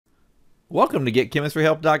Welcome to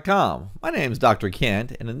GetChemistryHelp.com. My name is Dr.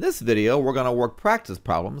 Kent, and in this video we're going to work practice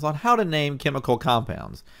problems on how to name chemical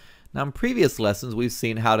compounds. Now in previous lessons we've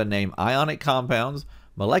seen how to name ionic compounds,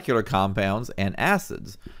 molecular compounds, and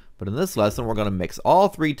acids. But in this lesson we're going to mix all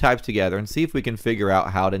three types together and see if we can figure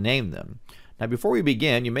out how to name them. Now before we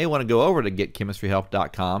begin, you may want to go over to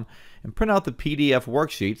GetChemistryHelp.com and print out the PDF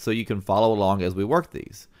worksheet so you can follow along as we work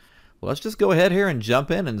these. Well, let's just go ahead here and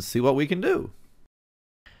jump in and see what we can do.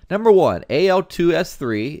 Number 1,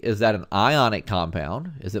 Al2S3, is that an ionic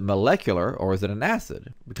compound? Is it molecular, or is it an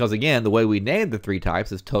acid? Because again, the way we name the three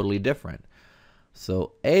types is totally different.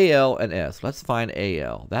 So Al and S, let's find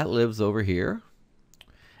Al. That lives over here,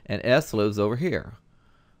 and S lives over here.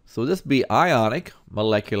 So this would be ionic,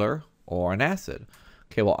 molecular, or an acid.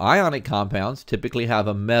 Okay, well ionic compounds typically have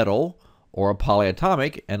a metal or a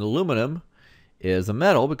polyatomic, and aluminum is a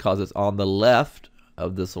metal because it's on the left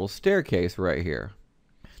of this little staircase right here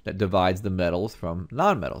that divides the metals from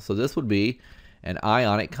nonmetals. So this would be an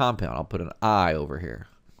ionic compound. I'll put an I over here.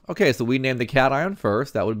 Okay, so we named the cation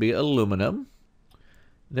first. That would be aluminum.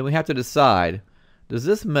 Then we have to decide, does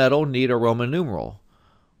this metal need a Roman numeral?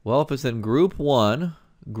 Well, if it's in group 1,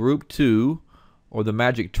 group 2, or the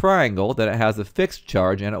magic triangle, then it has a fixed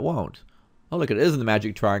charge and it won't. Oh look, it is in the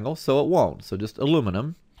magic triangle, so it won't. So just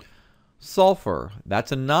aluminum. Sulfur,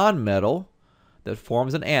 that's a nonmetal that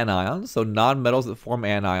forms an anion. So nonmetals that form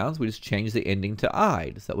anions, we just change the ending to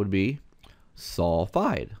 "ide." So that would be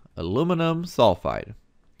sulfide, aluminum sulfide.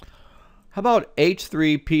 How about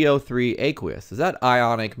H3PO3 aqueous? Is that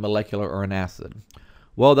ionic, molecular, or an acid?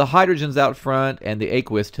 Well, the hydrogen's out front and the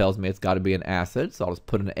aqueous tells me it's got to be an acid, so I'll just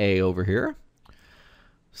put an A over here.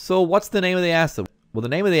 So what's the name of the acid? Well, the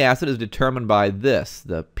name of the acid is determined by this,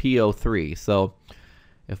 the PO3. So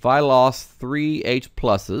if I lost 3 H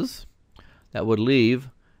pluses, that would leave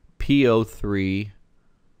PO3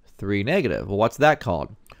 3 negative. Well, what's that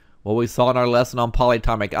called? Well, we saw in our lesson on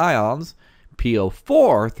polyatomic ions,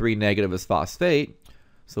 PO4 3 negative is phosphate,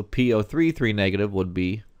 so PO3 3 negative would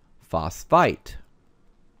be phosphite.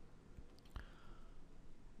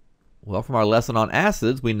 Well, from our lesson on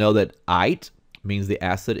acids, we know that ite means the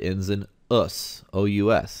acid ends in us,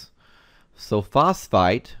 O-U-S. So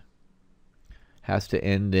phosphite has to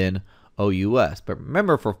end in O-U-S. But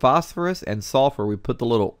remember, for phosphorus and sulfur, we put the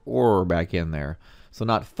little or back in there. So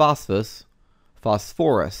not phosphorus,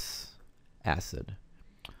 phosphorus acid.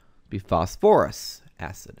 Be phosphorus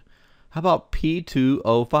acid. How about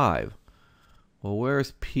P2O5? Well,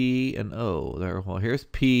 where's P and O? There. Well, here's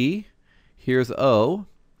P, here's O.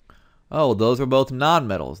 Oh, those are both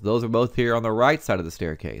nonmetals. Those are both here on the right side of the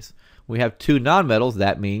staircase. We have two nonmetals.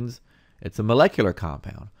 That means it's a molecular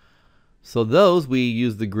compound. So those we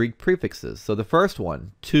use the Greek prefixes. So the first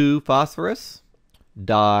one, 2-phosphorus,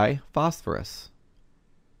 diphosphorus.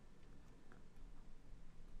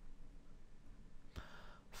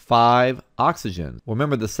 5-oxygen.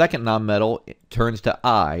 Remember, the second nonmetal turns to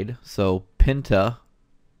ide, so pentaoxide.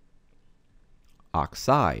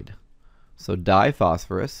 So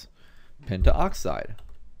diphosphorus, pentaoxide.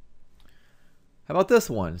 How about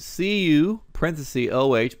this one? Cu parenthesis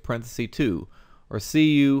OH parenthesis 2. Or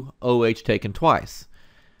CuOH taken twice.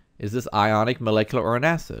 Is this ionic, molecular, or an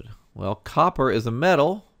acid? Well, copper is a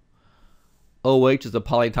metal. OH is a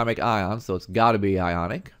polyatomic ion, so it's got to be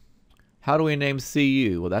ionic. How do we name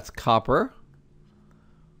Cu? Well, that's copper.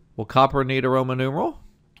 Will copper need a Roman numeral?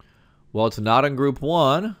 Well, it's not in group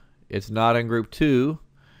 1. It's not in group 2.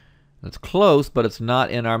 It's close, but it's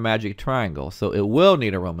not in our magic triangle, so it will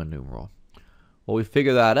need a Roman numeral. Well, we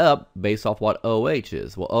figure that up based off what OH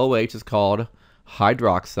is. Well, OH is called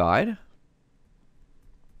hydroxide.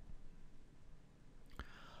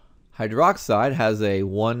 Hydroxide has a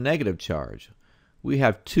 1 negative charge. We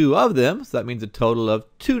have 2 of them, so that means a total of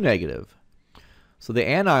 2 negative. So the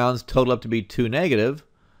anions total up to be 2 negative.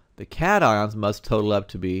 The cations must total up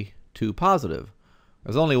to be 2 positive.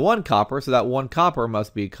 There's only 1 copper, so that 1 copper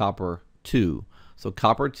must be copper 2. So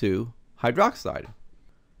copper 2 hydroxide.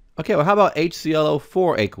 Okay, well how about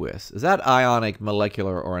HClO4 aqueous? Is that ionic,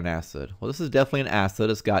 molecular, or an acid? Well, this is definitely an acid.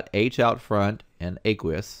 It's got H out front and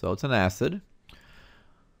aqueous, so it's an acid.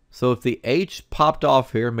 So if the H popped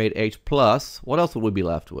off here and made H+, what else would we be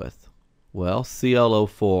left with? Well,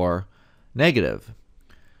 ClO4 negative.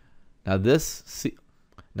 Now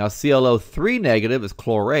ClO3 negative is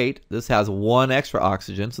chlorate. This has 1 extra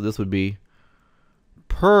oxygen, so this would be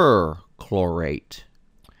perchlorate.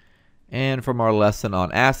 And from our lesson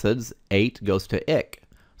on acids, 8 goes to ic.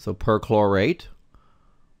 So perchlorate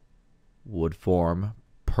would form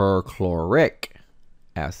perchloric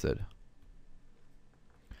acid.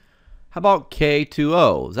 How about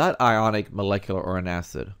K2O? Is that ionic, molecular, or an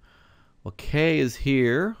acid? Well, K is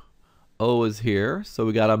here, O is here, so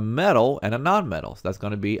we got a metal and a nonmetal, so that's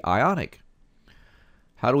going to be ionic.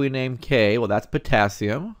 How do we name K? Well, that's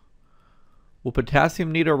potassium. Will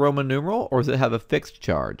potassium need a Roman numeral, or does it have a fixed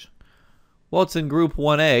charge? Well, it's in group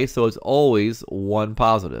 1A, so it's always 1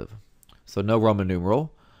 positive. So no Roman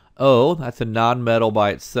numeral. O, that's a nonmetal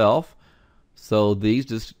by itself, so these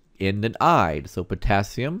just end in "ide." So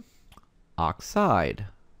potassium oxide.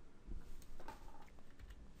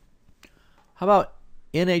 How about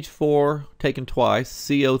NH4 taken twice,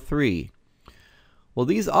 CO3? Well,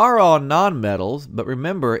 these are all nonmetals, but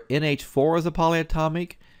remember, NH4 is a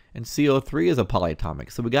polyatomic and CO3 is a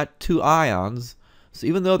polyatomic. So we got 2 ions. So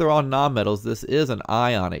even though they're all nonmetals, this is an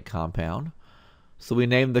ionic compound. So we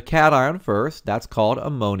name the cation first. That's called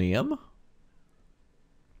ammonium.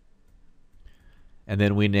 And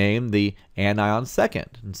then we name the anion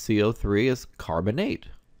second. And CO3 is carbonate.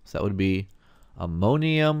 So that would be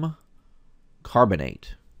ammonium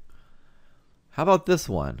carbonate. How about this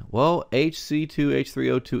one? Well,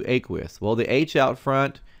 HC2H3O2 aqueous. Well, the H out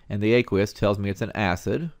front and the aqueous tells me it's an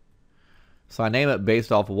acid. So I name it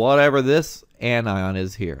based off whatever this anion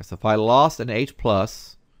is here. So if I lost an H+,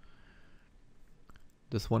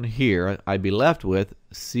 this one here, I'd be left with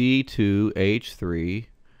C2H3O2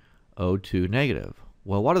 negative.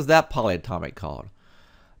 Well, what is that polyatomic called?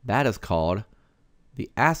 That is called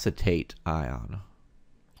the acetate ion.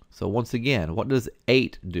 So once again, what does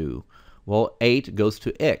 8 do? Well, 8 goes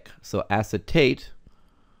to ic. So acetate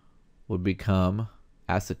would become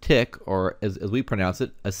acetic, or as we pronounce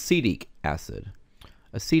it, acetic acid.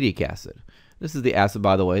 Acetic acid. This is the acid,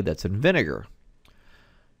 by the way, that's in vinegar.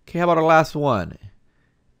 Okay, how about our last one?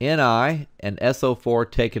 Ni and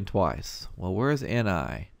SO4 taken twice. Well, where's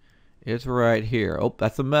Ni? It's right here. Oh,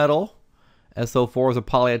 that's a metal. SO4 is a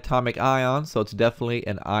polyatomic ion, so it's definitely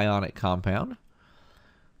an ionic compound.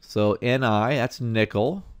 So Ni, that's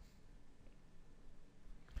nickel.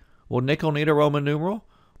 Will nickel need a Roman numeral?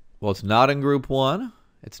 Well, it's not in group 1,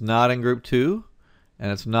 it's not in group 2,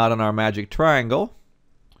 and it's not in our magic triangle.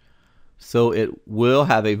 So it will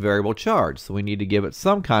have a variable charge. So we need to give it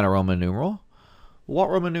some kind of Roman numeral. What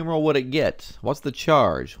Roman numeral would it get? What's the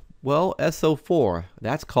charge? Well, SO4,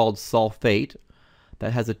 that's called sulfate.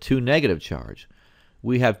 That has a 2 negative charge.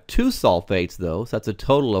 We have 2 sulfates though, so that's a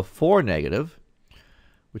total of 4 negative,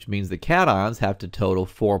 which means the cations have to total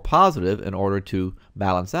 4 positive in order to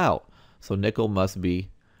balance out. So nickel must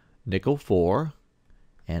be nickel 4,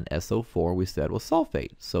 and SO4 we said was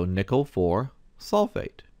sulfate. So nickel 4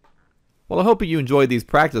 sulfate. Well, I hope you enjoyed these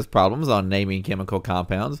practice problems on naming chemical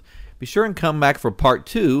compounds. Be sure and come back for part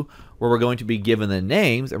 2, where we're going to be given the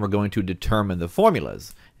names and we're going to determine the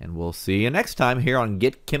formulas. And we'll see you next time here on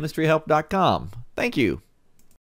GetChemistryHelp.com. Thank you.